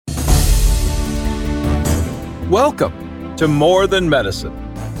Welcome to More Than Medicine,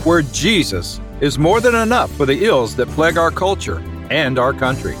 where Jesus is more than enough for the ills that plague our culture and our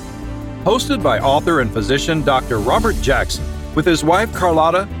country. Hosted by author and physician Dr. Robert Jackson with his wife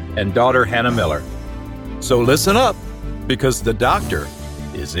Carlotta and daughter Hannah Miller. So listen up, because the doctor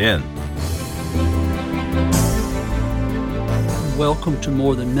is in. Welcome to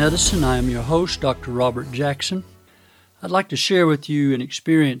More Than Medicine. I am your host, Dr. Robert Jackson. I'd like to share with you an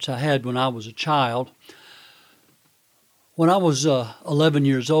experience I had when I was a child. When I was 11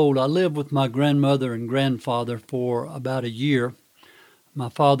 years old, I lived with my grandmother and grandfather for about a year. My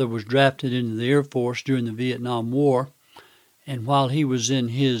father was drafted into the Air Force during the Vietnam War, and while he was in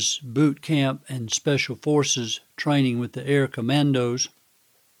his boot camp and special forces training with the Air Commandos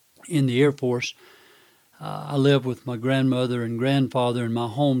in the Air Force, I lived with my grandmother and grandfather in my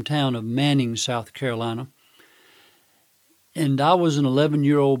hometown of Manning, South Carolina. And I was an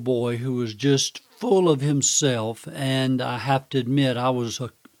 11-year-old boy who was just full of himself, and I have to admit I was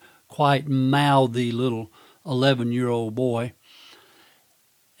a quite mouthy little 11-year-old boy.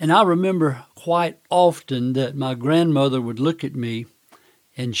 And I remember quite often that my grandmother would look at me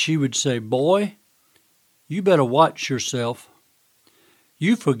and she would say, "Boy, you better watch yourself.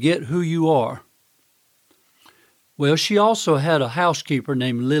 You forget who you are." Well, she also had a housekeeper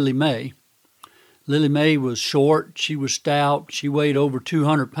named Lily Mae. Lily Mae was short, she was stout, she weighed over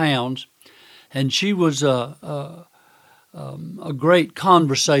 200 pounds, and she was a great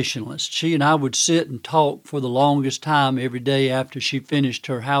conversationalist. She and I would sit and talk for the longest time every day after she finished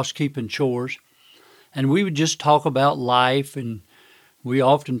her housekeeping chores, and we would just talk about life, and we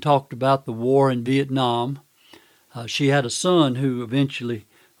often talked about the war in Vietnam. She had a son who eventually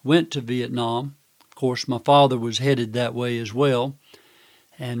went to Vietnam. Of course, my father was headed that way as well.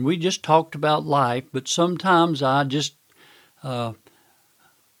 And we just talked about life, but sometimes I just got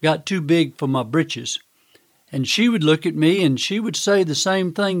too big for my britches. And she would look at me and she would say the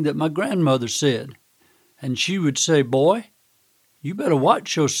same thing that my grandmother said. And she would say, "Boy, you better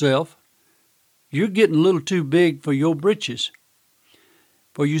watch yourself. You're getting a little too big for your britches."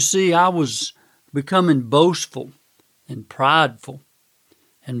 For you see, I was becoming boastful and prideful.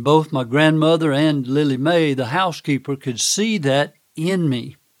 And both my grandmother and Lily Mae, the housekeeper, could see that in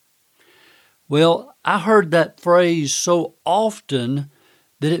me. Well, I heard that phrase so often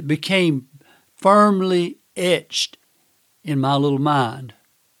that it became firmly etched in my little mind.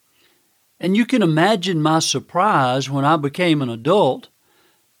 And you can imagine my surprise when I became an adult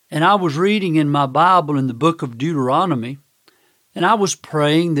and I was reading in my Bible in the book of Deuteronomy, and I was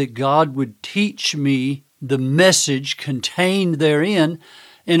praying that God would teach me the message contained therein.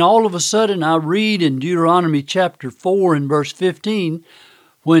 And all of a sudden I read in Deuteronomy chapter 4 and verse 15,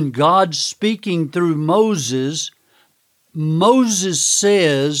 when God's speaking through Moses, Moses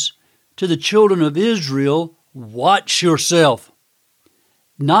says to the children of Israel, "Watch yourself."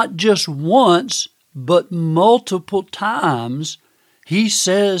 Not just once, but multiple times, he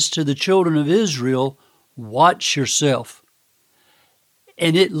says to the children of Israel, "Watch yourself."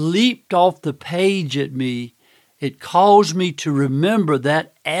 And it leaped off the page at me. It caused me to remember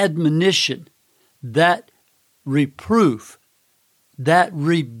that admonition, that reproof, that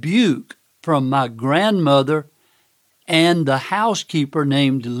rebuke from my grandmother and the housekeeper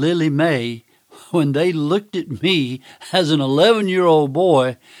named Lily Mae when they looked at me as an 11-year-old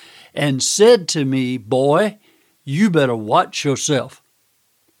boy and said to me, "Boy, you better watch yourself."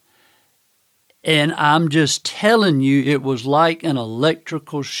 And I'm just telling you, it was like an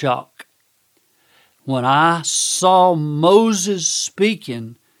electrical shock. When I saw Moses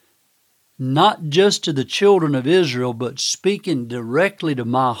speaking, not just to the children of Israel, but speaking directly to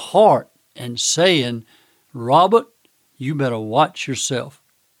my heart and saying, "Robert, you better watch yourself."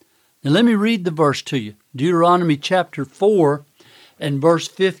 Now let me read the verse to you. Deuteronomy chapter 4 and verse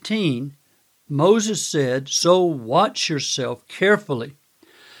 15, Moses said, "So watch yourself carefully,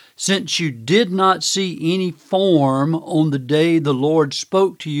 since you did not see any form on the day the Lord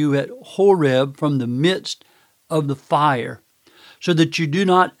spoke to you at Horeb from the midst of the fire, so that you do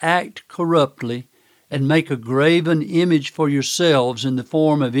not act corruptly and make a graven image for yourselves in the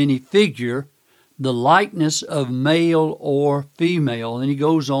form of any figure, the likeness of male or female." And he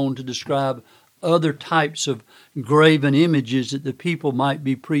goes on to describe other types of graven images that the people might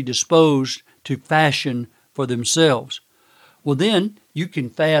be predisposed to fashion for themselves. Well, then you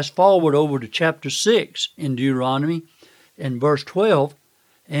can fast forward over to chapter 6 in Deuteronomy and verse 12,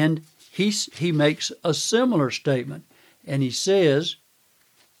 and he makes a similar statement. And he says,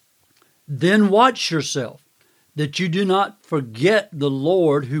 "Then watch yourself, that you do not forget the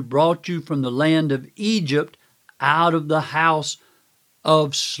Lord who brought you from the land of Egypt out of the house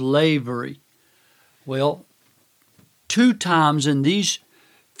of slavery." Well, 2 times in these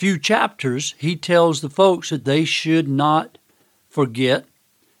few chapters, he tells the folks that they should not forget.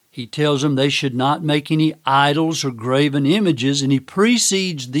 He tells them they should not make any idols or graven images, and he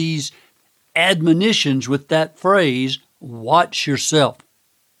precedes these admonitions with that phrase, watch yourself.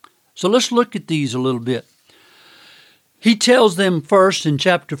 So let's look at these a little bit. He tells them first in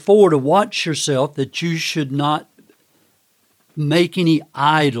chapter 4 to watch yourself, that you should not make any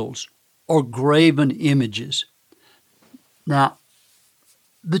idols or graven images. Now,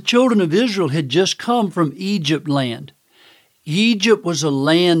 the children of Israel had just come from Egypt land. Egypt was a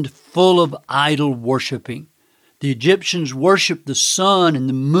land full of idol worshiping. The Egyptians worshiped the sun and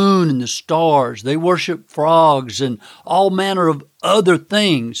the moon and the stars. They worshiped frogs and all manner of other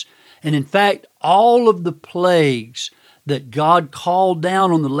things. And in fact, all of the plagues that God called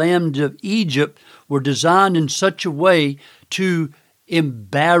down on the land of Egypt were designed in such a way to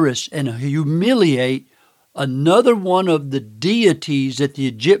embarrass and humiliate another one of the deities that the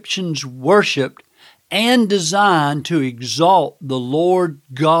Egyptians worshipped, and designed to exalt the Lord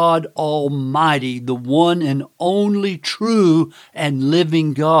God Almighty, the one and only true and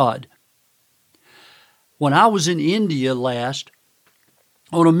living God. When I was in India last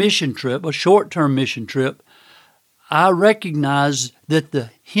on a mission trip, a short-term mission trip, I recognized that the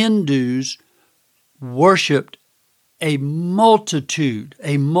Hindus worshipped a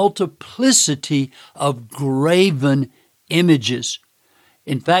multiplicity of graven images.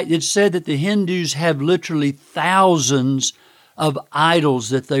 In fact, it's said that the Hindus have literally thousands of idols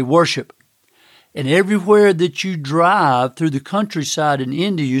that they worship. And everywhere that you drive through the countryside in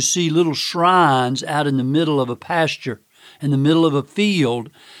India, you see little shrines out in the middle of a pasture, in the middle of a field.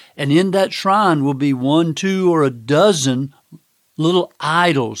 And in that shrine will be 1, 2, or a dozen little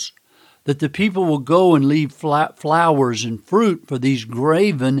idols that the people will go and leave flowers and fruit for these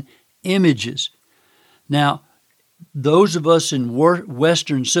graven images. Now, those of us in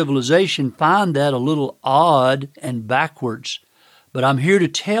Western civilization find that a little odd and backwards. But I'm here to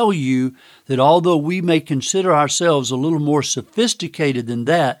tell you that although we may consider ourselves a little more sophisticated than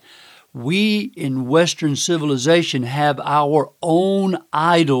that, we in Western civilization have our own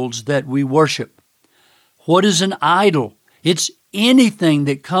idols that we worship. What is an idol? It's anything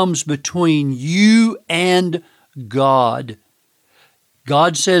that comes between you and God.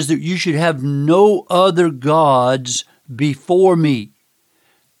 God says that you should have no other gods before me.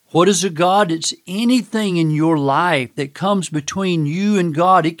 What is a god? It's anything in your life that comes between you and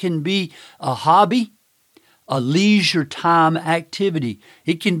God. It can be a hobby, a leisure time activity.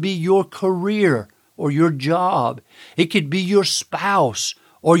 It can be your career or your job. It could be your spouse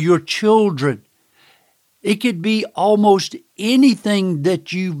or your children. It could be almost anything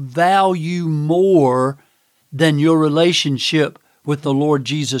that you value more than your relationship with the Lord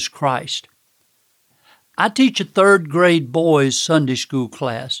Jesus Christ. I teach a 3rd grade boys Sunday school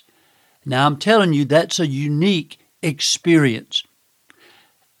class. Now I'm telling you, that's a unique experience.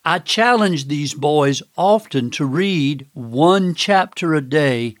 I challenge these boys often to read 1 chapter a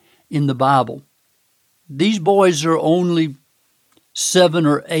day in the Bible. These boys are only 7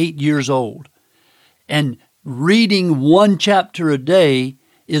 or 8 years old. And reading 1 chapter a day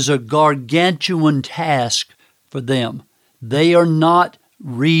is a gargantuan task for them. They are not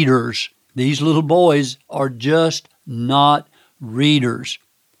readers. These little boys are just not readers.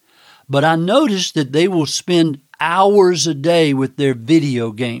 But I notice that they will spend hours a day with their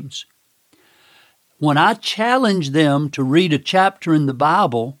video games. When I challenge them to read a chapter in the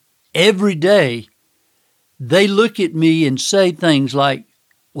Bible every day, they look at me and say things like,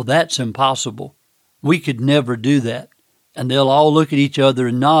 well, that's impossible. We could never do that. And they'll all look at each other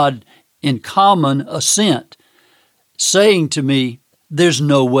and nod in common assent, saying to me, there's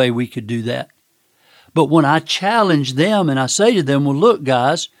no way we could do that. But when I challenge them and I say to them, well, look,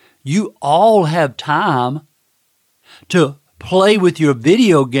 guys, you all have time to play with your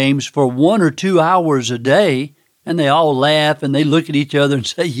video games for 1 or 2 hours a day, and they all laugh and they look at each other and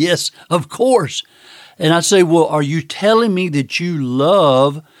say, yes, of course. And I say, well, are you telling me that you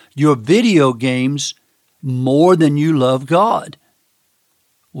love your video games more than you love God?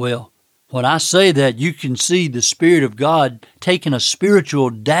 Well, when I say that, you can see the Spirit of God taking a spiritual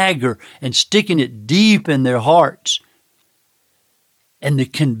dagger and sticking it deep in their hearts. And the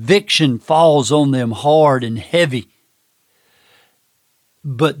conviction falls on them hard and heavy.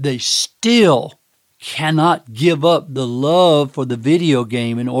 But they still cannot give up the love for the video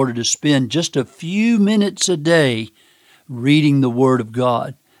game in order to spend just a few minutes a day reading the Word of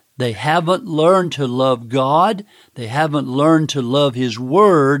God. They haven't learned to love God. They haven't learned to love His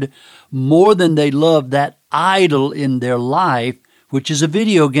Word more than they love that idol in their life, which is a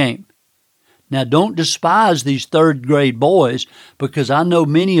video game. Now, don't despise these third grade boys, because I know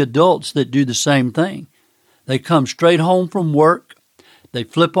many adults that do the same thing. They come straight home from work, they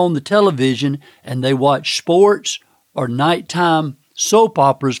flip on the television, and they watch sports or nighttime soap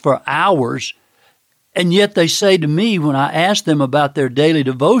operas for hours, and yet they say to me when I ask them about their daily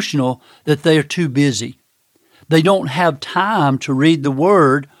devotional that they are too busy. They don't have time to read the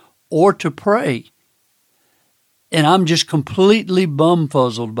Word or to pray. And I'm just completely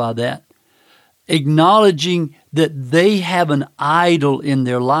bumfuzzled by that. Acknowledging that they have an idol in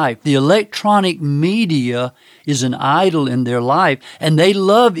their life. The electronic media is an idol in their life, and they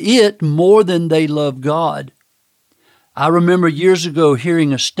love it more than they love God. I remember years ago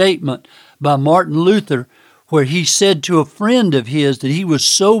hearing a statement by Martin Luther where he said to a friend of his that he was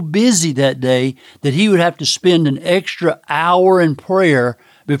so busy that day that he would have to spend an extra hour in prayer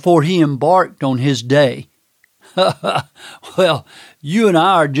before he embarked on his day. Well, you and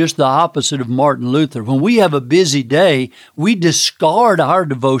I are just the opposite of Martin Luther. When we have a busy day, we discard our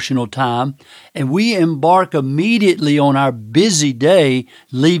devotional time and we embark immediately on our busy day,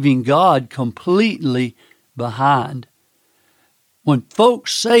 leaving God completely behind. When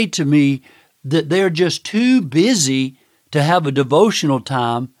folks say to me that they're just too busy to have a devotional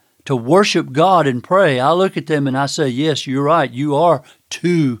time to worship God and pray, I look at them and I say, yes, you're right. You are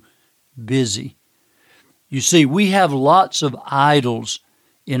too busy. You see, we have lots of idols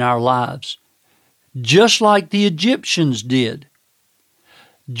in our lives, just like the Egyptians did,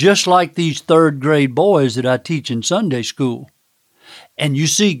 just like these third grade boys that I teach in Sunday school. And you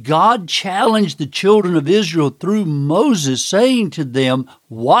see, God challenged the children of Israel through Moses, saying to them,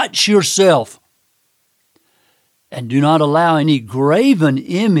 watch yourself and do not allow any graven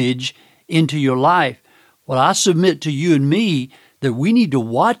image into your life. Well, I submit to you and me that we need to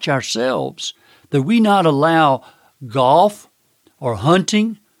watch ourselves, that we not allow golf or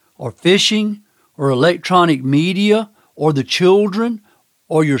hunting or fishing or electronic media or the children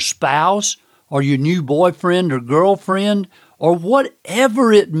or your spouse or your new boyfriend or girlfriend or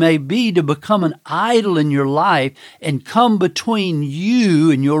whatever it may be to become an idol in your life and come between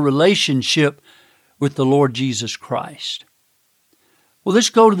you and your relationship with the Lord Jesus Christ. Well, let's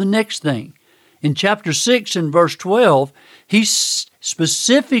go to the next thing. In chapter 6 and verse 12, he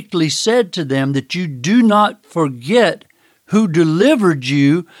specifically said to them that you do not forget who delivered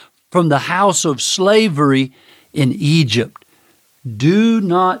you from the house of slavery in Egypt. Do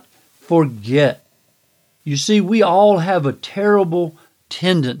not forget. You see, we all have a terrible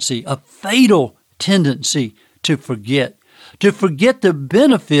tendency, a fatal tendency to forget the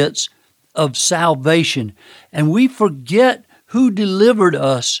benefits of salvation. And we forget who delivered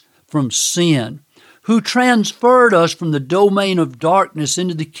us from sin, who transferred us from the domain of darkness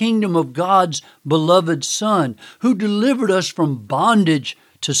into the kingdom of God's beloved Son, who delivered us from bondage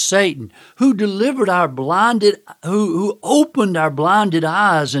to Satan, who delivered our who opened our blinded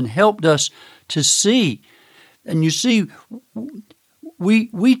eyes and helped us to see. And you see,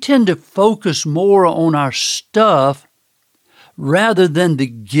 we tend to focus more on our stuff rather than the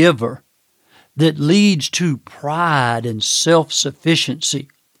giver that leads to pride and self-sufficiency.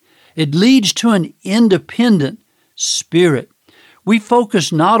 It leads to an independent spirit. We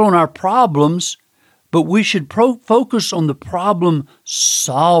focus not on our problems, but we should focus on the problem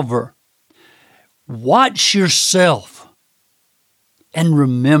solver. Watch yourself and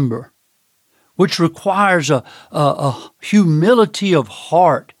remember, which requires a humility of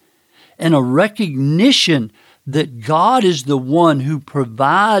heart and a recognition that God is the one who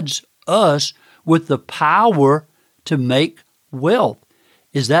provides us with the power to make wealth.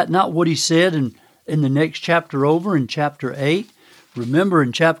 Is that not what he said in the next chapter over, in chapter 8? Remember,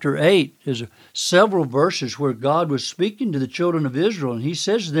 in chapter 8, there's several verses where God was speaking to the children of Israel, and he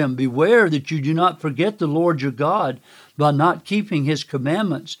says to them, beware that you do not forget the Lord your God by not keeping his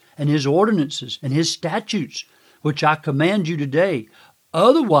commandments and his ordinances and his statutes, which I command you today.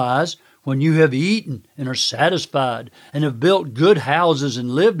 Otherwise, when you have eaten and are satisfied and have built good houses and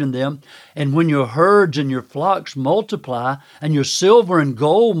lived in them, and when your herds and your flocks multiply, and your silver and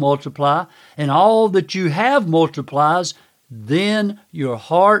gold multiply, and all that you have multiplies, then your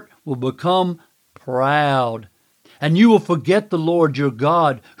heart will become proud, and you will forget the Lord your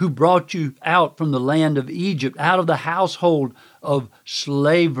God, who brought you out from the land of Egypt, out of the household of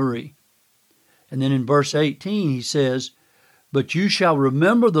slavery. And then in verse 18 he says, but you shall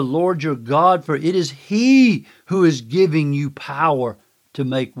remember the Lord your God, for it is he who is giving you power to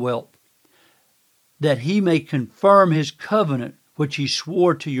make wealth, that he may confirm his covenant, which he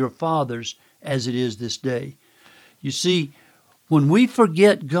swore to your fathers, as it is this day. You see, when we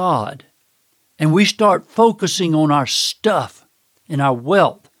forget God and we start focusing on our stuff and our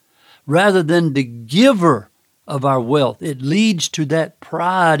wealth, rather than the giver of our wealth. It leads to that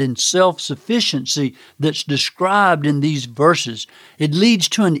pride and self-sufficiency that's described in these verses. It leads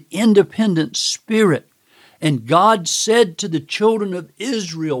to an independent spirit. And God said to the children of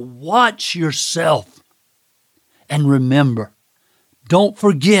Israel, watch yourself and remember. Don't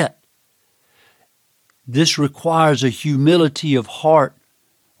forget. This requires a humility of heart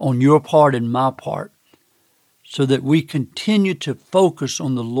on your part and my part, so that we continue to focus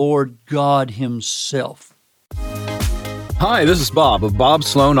on the Lord God Himself. Hi, this is Bob of Bob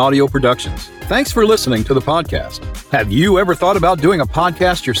Sloan Audio Productions. Thanks for listening to the podcast. Have you ever thought about doing a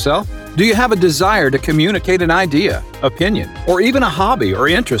podcast yourself? Do you have a desire to communicate an idea, opinion, or even a hobby or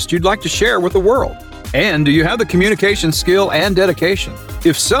interest you'd like to share with the world? And do you have the communication skill and dedication?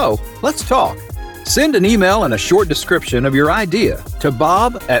 If so, let's talk. Send an email and a short description of your idea to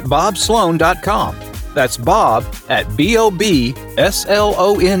bob@bobsloan.com. That's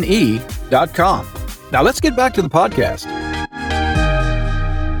bob@BOBSLONE.com. Now let's get back to the podcast.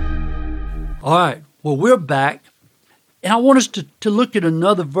 All right, well, we're back, and I want us to look at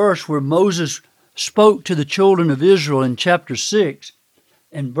another verse where Moses spoke to the children of Israel in chapter 6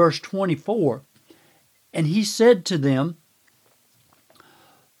 and verse 24. And he said to them,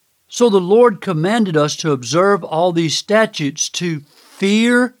 so the Lord commanded us to observe all these statutes, to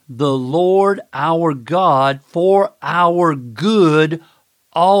fear the Lord our God for our good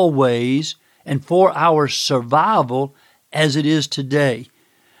always and for our survival as it is today.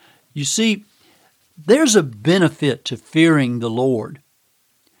 You see, there's a benefit to fearing the Lord.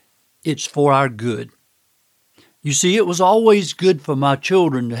 It's for our good. You see, it was always good for my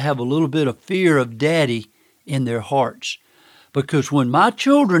children to have a little bit of fear of Daddy in their hearts. Because when my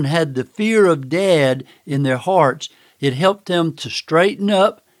children had the fear of Dad in their hearts, it helped them to straighten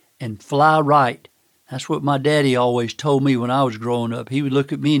up and fly right. That's what my daddy always told me when I was growing up. He would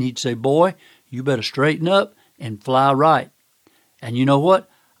look at me and he'd say, boy, you better straighten up and fly right. And you know what?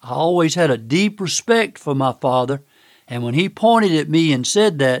 I always had a deep respect for my father. And when he pointed at me and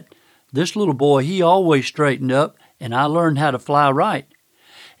said that, this little boy, he always straightened up, and I learned how to fly right.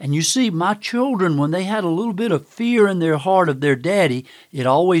 And you see, my children, when they had a little bit of fear in their heart of their daddy, it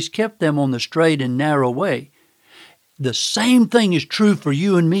always kept them on the straight and narrow way. The same thing is true for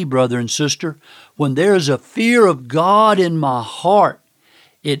you and me, brother and sister. When there is a fear of God in my heart,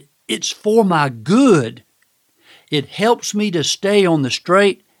 it's for my good. It helps me to stay on the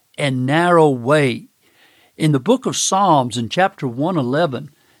straight and narrow way. In the book of Psalms, in chapter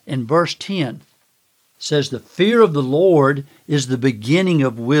 111, in verse 10, says, the fear of the Lord is the beginning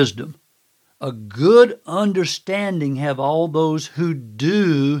of wisdom. A good understanding have all those who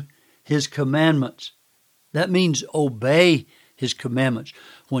do His commandments. That means obey His commandments.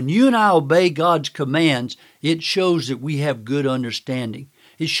 When you and I obey God's commands, it shows that we have good understanding.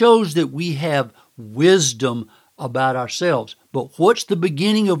 It shows that we have wisdom about ourselves. But what's the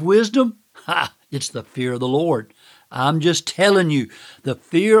beginning of wisdom? It's the fear of the Lord. I'm just telling you, the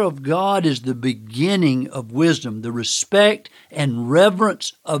fear of God is the beginning of wisdom. The respect and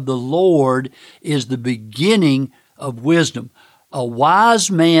reverence of the Lord is the beginning of wisdom. A wise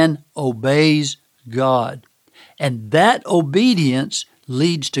man obeys God, and that obedience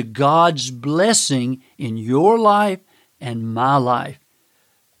leads to God's blessing in your life and my life.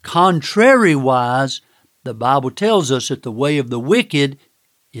 Contrariwise, the Bible tells us that the way of the wicked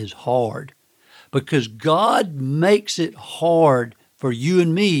is hard, because God makes it hard for you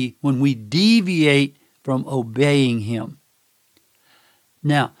and me when we deviate from obeying Him.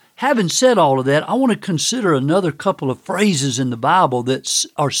 Now, having said all of that, I want to consider another couple of phrases in the Bible that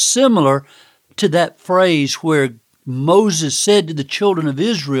are similar to that phrase where Moses said to the children of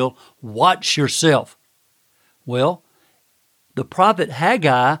Israel, watch yourself. Well, the prophet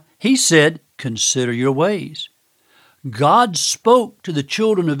Haggai, he said, consider your ways. God spoke to the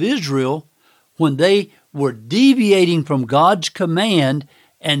children of Israel when they were deviating from God's command,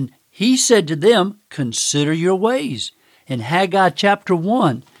 and He said to them, consider your ways. In Haggai chapter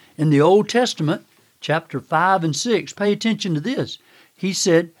 1, in the Old Testament, chapter 5 and 6, pay attention to this. He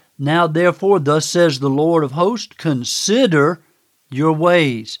said, now therefore, thus says the Lord of hosts, consider your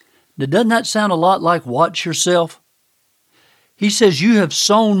ways. Now, doesn't that sound a lot like watch yourself? He says, you have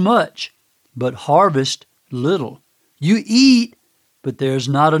sown much, but harvest little. You eat, but there's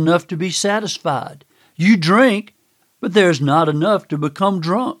not enough to be satisfied. You drink, but there's not enough to become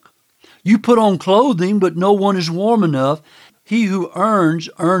drunk. You put on clothing, but no one is warm enough. He who earns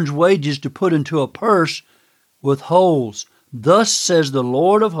wages to put into a purse with holes. Thus says the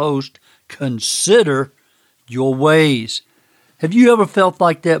Lord of hosts, consider your ways. Have you ever felt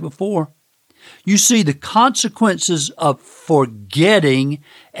like that before? You see, the consequences of forgetting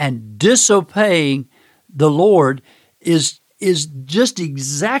and disobeying the Lord is just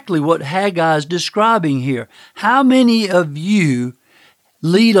exactly what Haggai is describing here. How many of you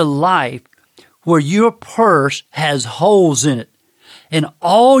lead a life where your purse has holes in it and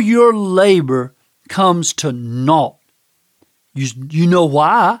all your labor comes to naught? You know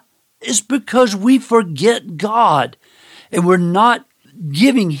why? It's because we forget God and we're not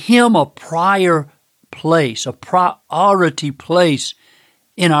giving Him a prior place, a priority place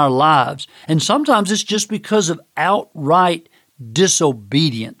in our lives. And sometimes it's just because of outright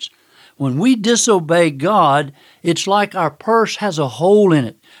disobedience. When we disobey God, it's like our purse has a hole in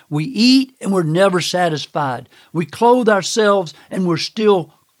it. We eat and we're never satisfied. We clothe ourselves and we're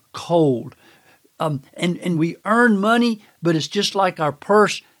still cold. And we earn money, but it's just like our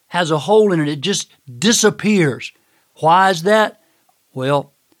purse has a hole in it. It just disappears. Why is that?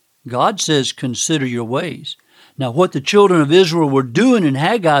 Well, God says, consider your ways. Now, what the children of Israel were doing in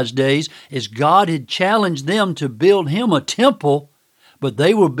Haggai's days is God had challenged them to build Him a temple, but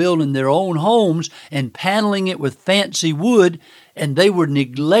they were building their own homes and paneling it with fancy wood, and they were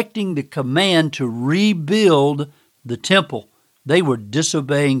neglecting the command to rebuild the temple. They were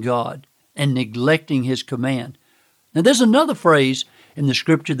disobeying God and neglecting His command. Now, there's another phrase in the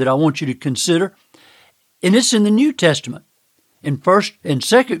Scripture that I want you to consider, and it's in the New Testament. In 2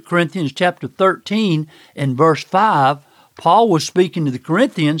 Corinthians chapter 13 and verse 5, Paul was speaking to the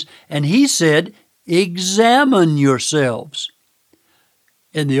Corinthians, and he said, examine yourselves.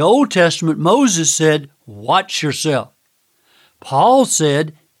 In the Old Testament, Moses said, watch yourself. Paul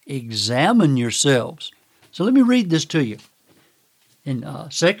said, examine yourselves. So let me read this to you. In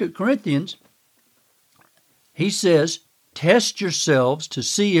 2 Corinthians, he says, test yourselves to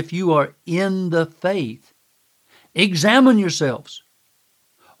see if you are in the faith. Examine yourselves.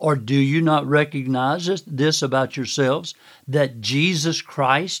 Or do you not recognize this about yourselves, that Jesus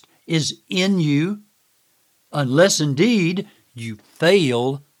Christ is in you, unless indeed you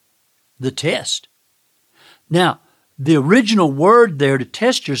fail the test? Now, the original word there, to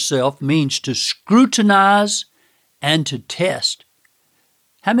test yourself, means to scrutinize and to test.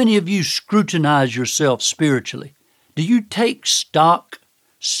 How many of you scrutinize yourself spiritually? Do you take stock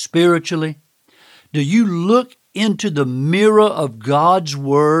spiritually? Do you look into the mirror of God's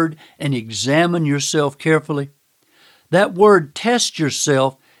Word and examine yourself carefully? That word, test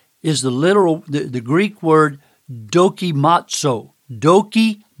yourself, is the Greek word dokimazo,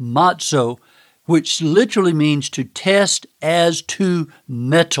 which literally means to test as to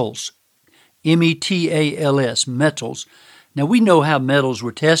metals, metals, metals. Now, we know how metals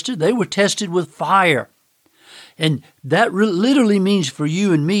were tested. They were tested with fire. And that literally means for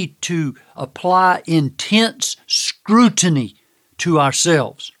you and me to apply intense scrutiny to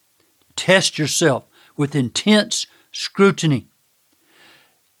ourselves. Test yourself with intense scrutiny.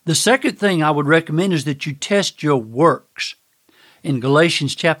 The second thing I would recommend is that you test your works. In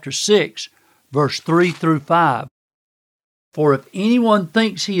Galatians chapter 6, verse 3 through 5. For if anyone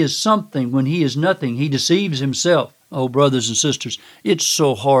thinks he is something when he is nothing, he deceives himself. Oh, brothers and sisters, it's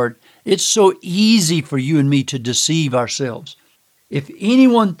so hard. It's so easy for you and me to deceive ourselves. If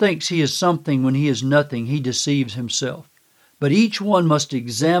anyone thinks he is something when he is nothing, he deceives himself. But each one must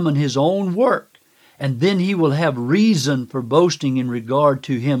examine his own work, and then he will have reason for boasting in regard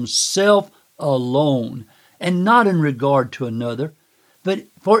to himself alone, and not in regard to another. But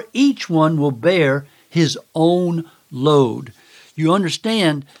for each one will bear his own load. You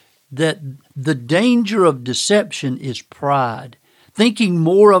understand that the danger of deception is pride. Thinking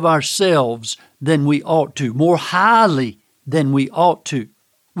more of ourselves than we ought to, more highly than we ought to.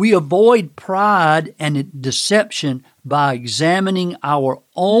 We avoid pride and deception by examining our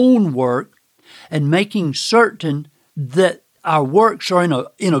own work and making certain that our works are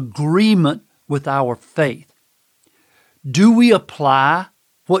in agreement with our faith. Do we apply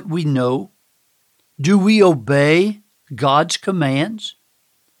what we know? Do we obey God's commands?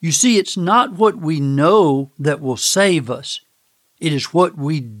 You see, it's not what we know that will save us. It is what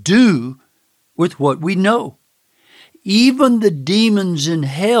we do with what we know. Even the demons in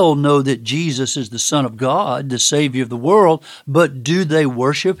hell know that Jesus is the Son of God, the Savior of the world, but do they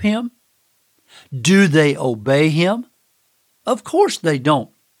worship Him? Do they obey Him? Of course they don't.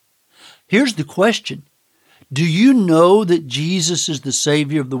 Here's the question. Do you know that Jesus is the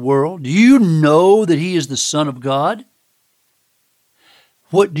Savior of the world? Do you know that He is the Son of God?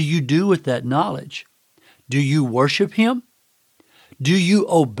 What do you do with that knowledge? Do you worship Him? Do you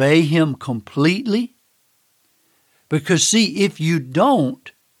obey Him completely? Because see, if you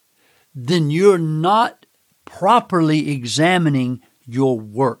don't, then you're not properly examining your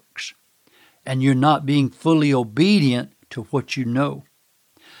works, and you're not being fully obedient to what you know.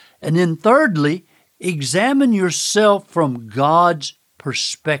 And then thirdly, examine yourself from God's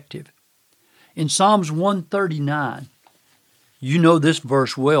perspective. In Psalms 139, you know this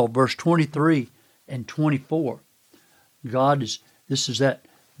verse well, verse 23 and 24. This is that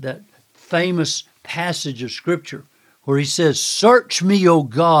famous passage of Scripture where he says, "Search me, O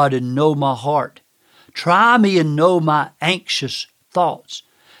God, and know my heart. Try me and know my anxious thoughts,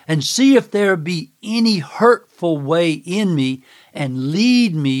 and see if there be any hurtful way in me, and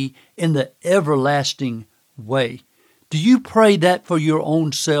lead me in the everlasting way." Do you pray that for your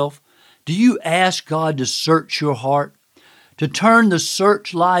own self? Do you ask God to search your heart, to turn the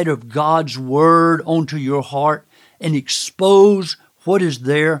searchlight of God's Word onto your heart and expose what is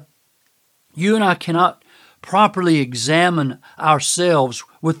there? You and I cannot properly examine ourselves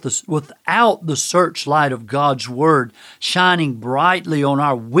without the searchlight of God's Word shining brightly on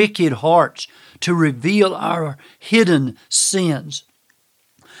our wicked hearts to reveal our hidden sins.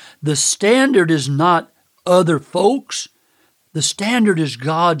 The standard is not other folks. The standard is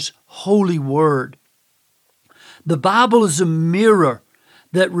God's holy Word. The Bible is a mirror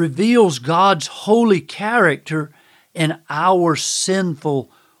that reveals God's holy character and our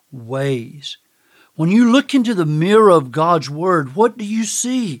sinful ways. When you look into the mirror of God's Word, what do you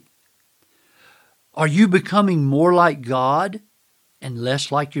see? Are you becoming more like God and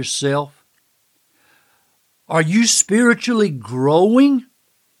less like yourself? Are you spiritually growing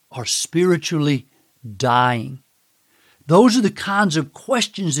or spiritually dying? Those are the kinds of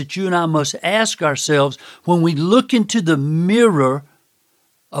questions that you and I must ask ourselves when we look into the mirror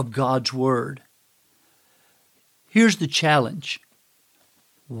of God's Word. Here's the challenge.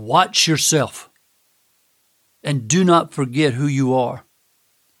 Watch yourself and do not forget who you are.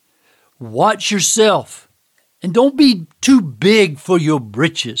 Watch yourself and don't be too big for your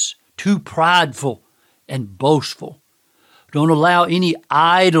britches, too prideful and boastful. Don't allow any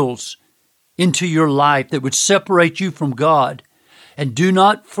idols into your life that would separate you from God. And do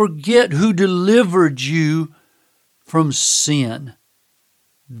not forget who delivered you from sin.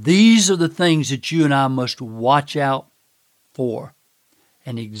 These are the things that you and I must watch out for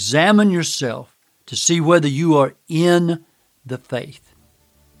and examine yourself to see whether you are in the faith.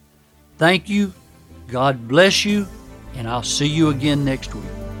 Thank you. God bless you, and I'll see you again next week.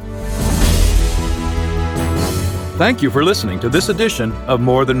 Thank you for listening to this edition of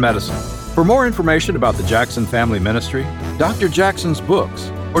More Than Medicine. For more information about the Jackson Family Ministry, Dr. Jackson's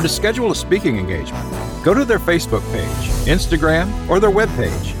books, or to schedule a speaking engagement, go to their Facebook page, Instagram, or their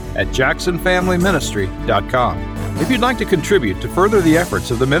webpage at jacksonfamilyministry.com. If you'd like to contribute to further the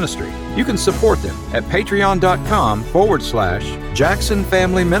efforts of the ministry, you can support them at patreon.com/Jackson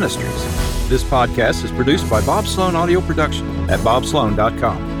Family Ministries. This podcast is produced by Bob Sloan Audio Production at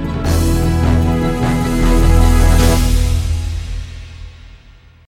bobsloan.com.